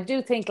stuff. So I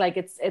do think like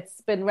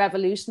it's been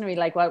revolutionary,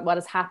 like what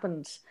has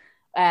happened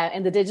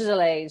in the digital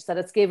age, that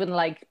it's given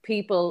like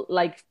people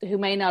like who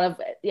may not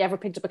have ever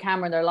picked up a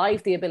camera in their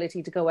life the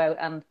ability to go out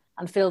and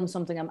film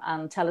something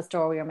and tell a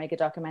story or make a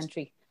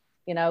documentary.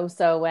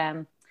 So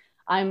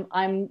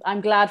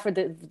I'm glad for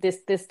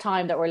this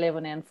time that we're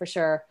living in, for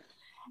sure.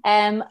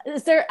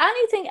 Is there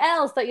anything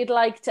else that you'd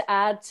like to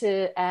add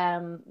to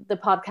the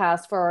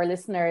podcast for our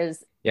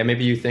listeners? Yeah,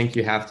 maybe you think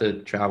you have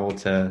to travel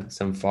to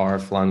some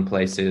far-flung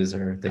places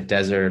or the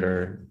desert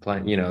or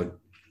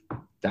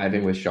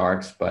diving with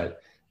sharks, but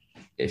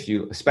if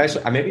you,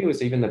 especially, maybe it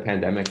was even the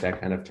pandemic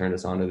that kind of turned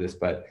us onto this,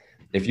 but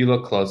if you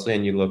look closely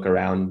and you look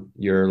around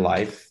your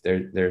life,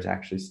 there's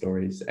actually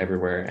stories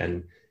everywhere.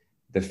 And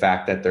the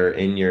fact that they're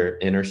in your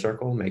inner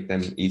circle make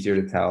them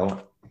easier to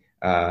tell.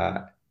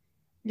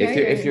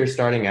 If you're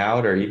starting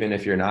out, or even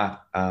if you're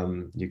not,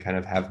 you kind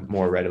of have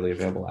more readily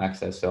available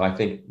access. So I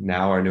think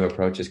now our new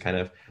approach is kind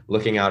of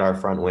looking out our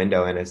front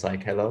window, and it's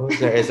like, hello,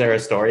 is there a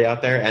story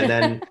out there? And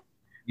then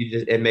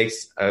it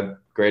makes a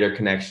greater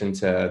connection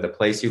to the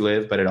place you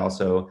live, but it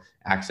also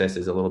access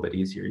is a little bit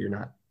easier. You're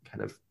not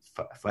kind of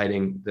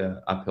fighting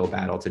the uphill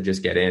battle to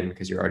just get in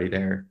because you're already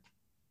there.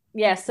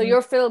 Yeah. So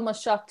your film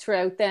was shot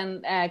throughout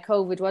then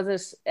COVID,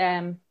 was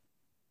it?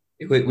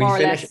 We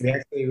finished.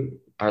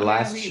 Our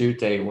last shoot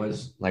date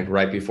was like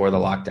right before the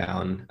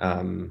lockdown,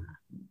 and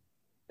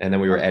then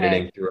we were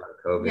editing throughout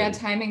COVID. Yeah,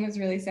 timing was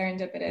really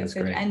serendipitous.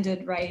 It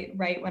ended right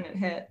when it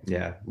hit.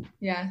 Yeah.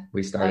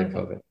 We started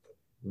COVID.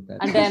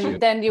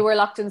 And then you were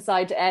locked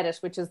inside to edit,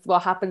 which is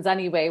what happens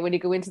anyway when you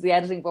go into the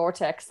editing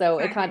vortex. So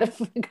it kind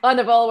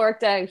of all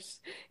worked out.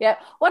 Yeah.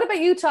 What about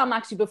you, Tom?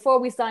 Actually, before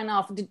we sign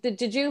off,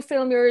 did you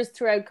film yours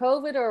throughout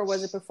COVID, or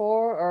was it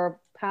before, or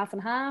half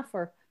and half,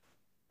 or?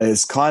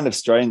 It's kind of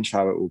strange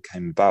how it all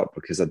came about,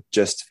 because I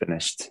just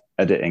finished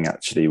editing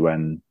actually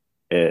when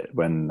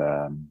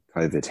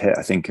COVID hit.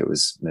 I think it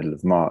was middle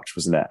of March,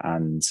 wasn't it?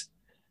 And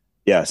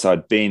yeah, so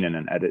I'd been in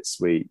an edit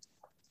suite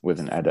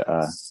with an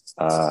editor,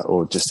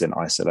 or just in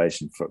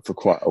isolation for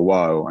quite a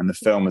while. And the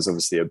film is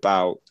obviously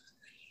about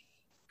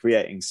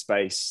creating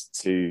space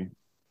to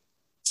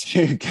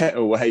get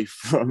away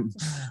from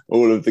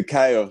all of the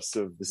chaos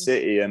of the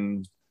city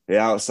and the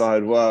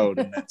outside world,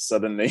 and then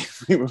suddenly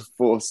we were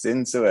forced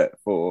into it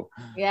for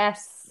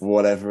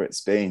whatever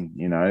it's been,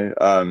 you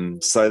know.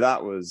 So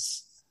that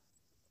was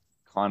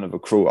kind of a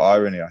cruel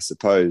irony, I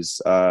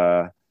suppose.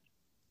 It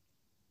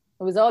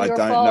was all your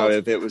fault. I don't know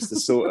if it was the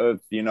sort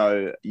of, you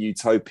know,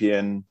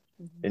 utopian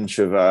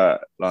introvert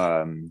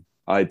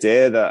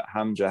idea that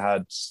Hamza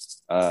had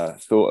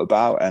thought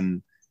about,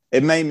 and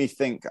it made me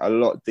think a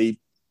lot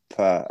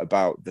deeper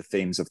about the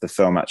themes of the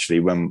film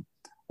actually when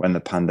the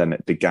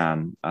pandemic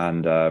began.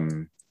 And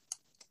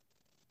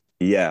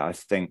I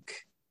think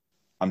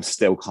I'm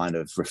still kind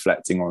of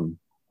reflecting on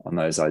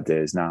those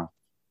ideas now.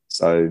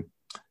 So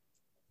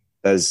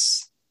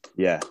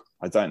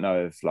I don't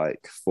know if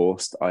like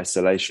forced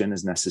isolation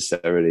is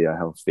necessarily a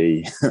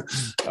healthy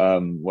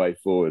way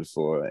forward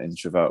for an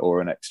introvert or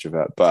an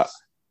extrovert. But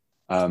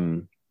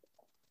I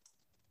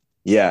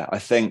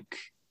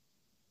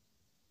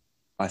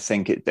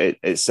think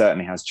it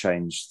certainly has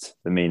changed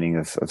the meaning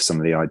of some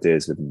of the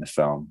ideas within the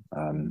film.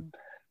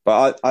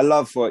 But I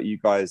love what you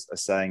guys are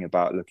saying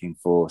about looking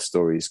for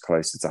stories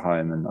closer to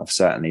home. And I've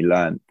certainly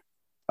learned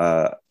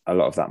a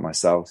lot of that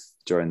myself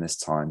during this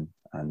time.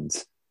 And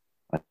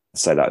I'd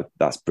say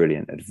that's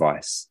brilliant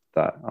advice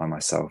that I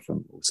myself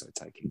am also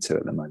taking to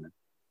at the moment.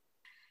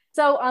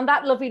 So on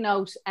that lovely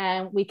note,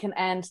 we can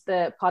end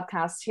the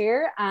podcast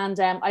here. And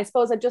I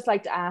suppose I'd just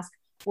like to ask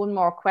one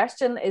more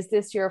question. Is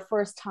this your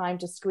first time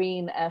to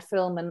screen a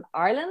film in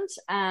Ireland?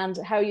 And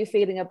how are you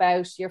feeling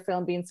about your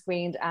film being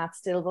screened at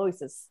Still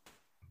Voices?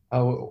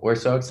 Oh, we're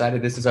so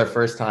excited. This is our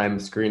first time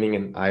screening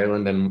in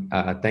Ireland. And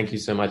thank you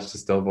so much to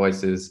Still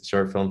Voices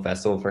Short Film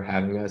Festival for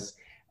having us.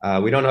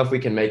 We don't know if we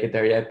can make it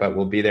there yet, but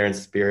we'll be there in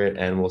spirit,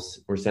 and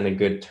we're sending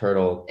good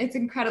turtle. It's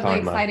incredibly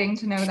exciting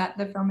to know that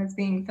the film is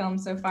being filmed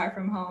so far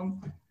from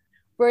home.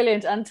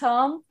 Brilliant. And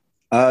Tom?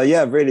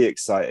 Really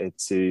excited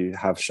to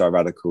have Shy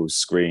Radicals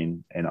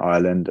screen in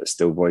Ireland at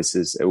Still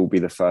Voices. It will be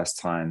the first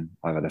time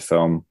I've had a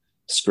film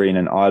screen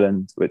in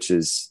Ireland, which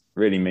is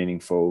really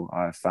meaningful.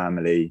 I have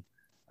family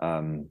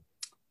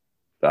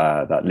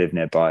that live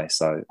nearby,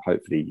 so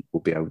hopefully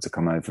we'll be able to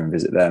come over and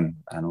visit them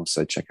and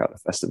also check out the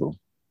festival.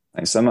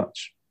 Thanks so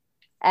much.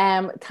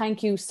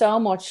 Thank you so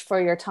much for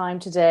your time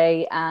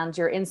today and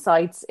your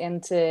insights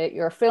into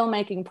your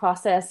filmmaking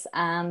process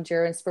and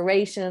your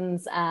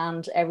inspirations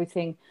and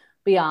everything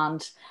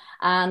beyond.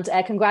 And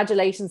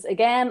congratulations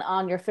again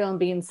on your film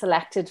being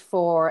selected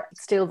for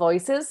Still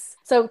Voices.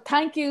 So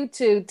thank you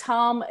to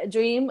Tom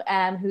Dream,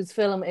 whose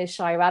film is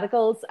Shy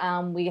Radicals.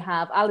 We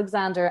have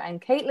Alexander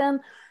and Caitlin,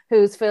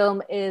 whose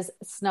film is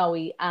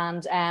Snowy,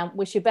 and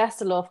wish you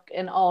best of luck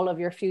in all of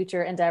your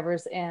future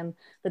endeavours in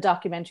the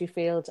documentary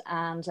field,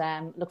 and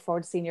look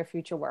forward to seeing your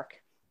future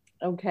work.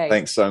 Okay.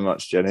 Thanks so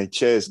much, Jenny.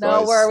 Cheers,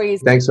 guys. No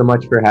worries. Thanks so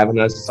much for having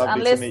us.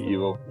 Lovely to meet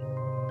you all.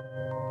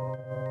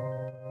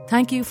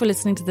 Thank you for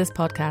listening to this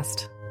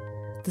podcast.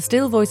 The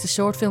Still Voices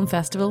Short Film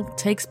Festival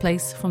takes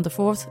place from the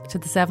 4th to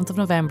the 7th of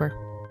November.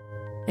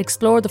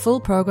 Explore the full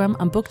programme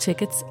and book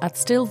tickets at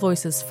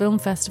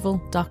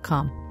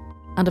stillvoicesfilmfestival.com.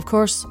 And of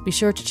course, be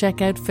sure to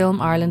check out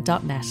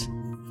filmireland.net.